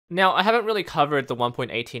Now, I haven't really covered the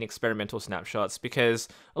 1.18 experimental snapshots because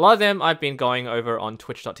a lot of them I've been going over on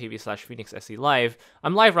twitch.tv/PhoenixSE Live.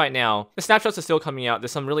 I'm live right now. The snapshots are still coming out.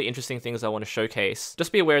 There's some really interesting things I want to showcase.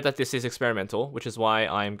 Just be aware that this is experimental, which is why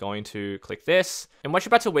I'm going to click this. And what you're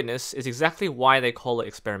about to witness is exactly why they call it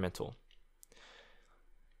experimental.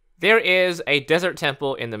 There is a desert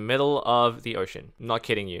temple in the middle of the ocean. I'm not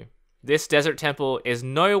kidding you. This desert temple is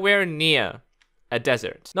nowhere near a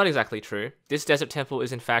desert. Not exactly true. This desert temple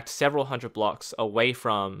is in fact several hundred blocks away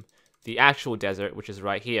from the actual desert, which is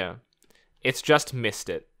right here. It's just missed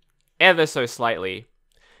it. Ever so slightly.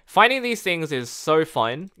 Finding these things is so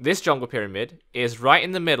fun. This jungle pyramid is right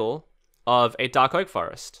in the middle of a dark oak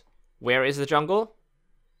forest. Where is the jungle?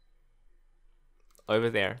 Over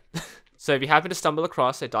there. So if you happen to stumble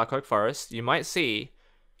across a dark oak forest, you might see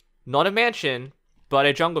not a mansion, but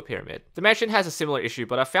a jungle pyramid. The mansion has a similar issue,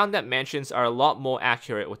 but I found that mansions are a lot more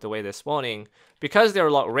accurate with the way they're spawning because they're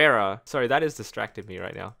a lot rarer. Sorry, that is distracting me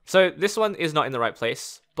right now. So this one is not in the right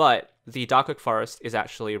place, but the dark oak forest is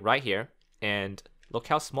actually right here. And look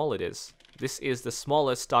how small it is. This is the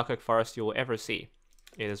smallest dark oak forest you will ever see.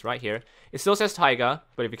 It is right here. It still says taiga,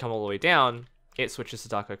 but if you come all the way down, it switches to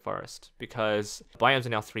dark oak forest because biomes are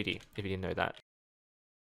now 3D, if you didn't know that.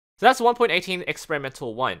 So that's 1.18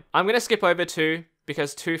 experimental 1. I'm going to skip over 2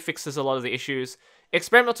 because 2 fixes a lot of the issues.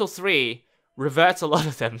 Experimental 3 reverts a lot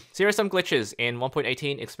of them. So here are some glitches in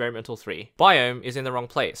 1.18 experimental 3. Biome is in the wrong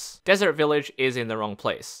place. Desert village is in the wrong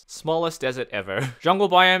place. Smallest desert ever. Jungle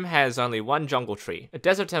biome has only one jungle tree. A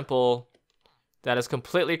desert temple that has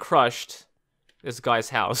completely crushed this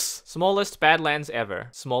guy's house. Smallest badlands ever.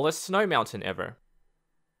 Smallest snow mountain ever.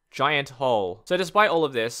 Giant hole. So despite all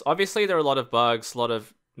of this, obviously there are a lot of bugs, a lot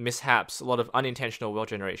of mishaps, a lot of unintentional world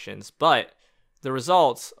generations, but the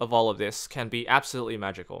results of all of this can be absolutely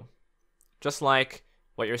magical. Just like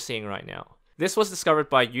what you're seeing right now. This was discovered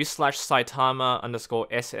by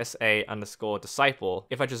u/Saitama_SSA_disciple.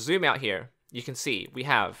 If I just zoom out here, you can see we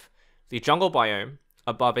have the jungle biome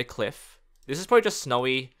above a cliff. This is probably just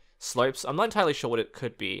snowy slopes. I'm not entirely sure what it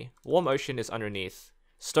could be. Warm ocean is underneath.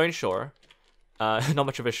 Stone shore. Not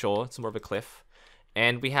much of a shore, it's more of a cliff.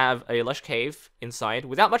 And we have a lush cave inside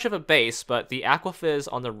without much of a base, but the aquifers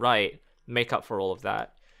on the right make up for all of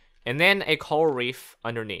that. And then a coral reef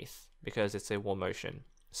underneath because it's a warm ocean.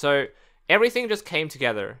 So everything just came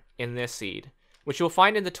together in this seed, which you'll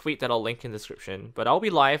find in the tweet that I'll link in the description. But I'll be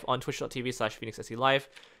live on twitch.tv/PhoenixSE Live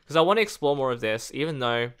because I want to explore more of this, even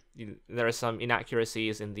though there are some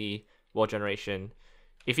inaccuracies in the world generation.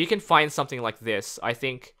 If you can find something like this, I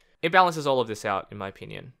think it balances all of this out, in my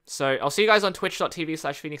opinion. So I'll see you guys on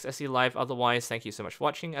twitch.tv/PhoenixSE Live. Otherwise, thank you so much for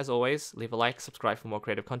watching. As always, leave a like, subscribe for more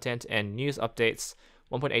creative content and news updates.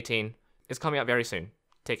 1.18 is coming out very soon.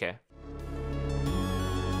 Take care.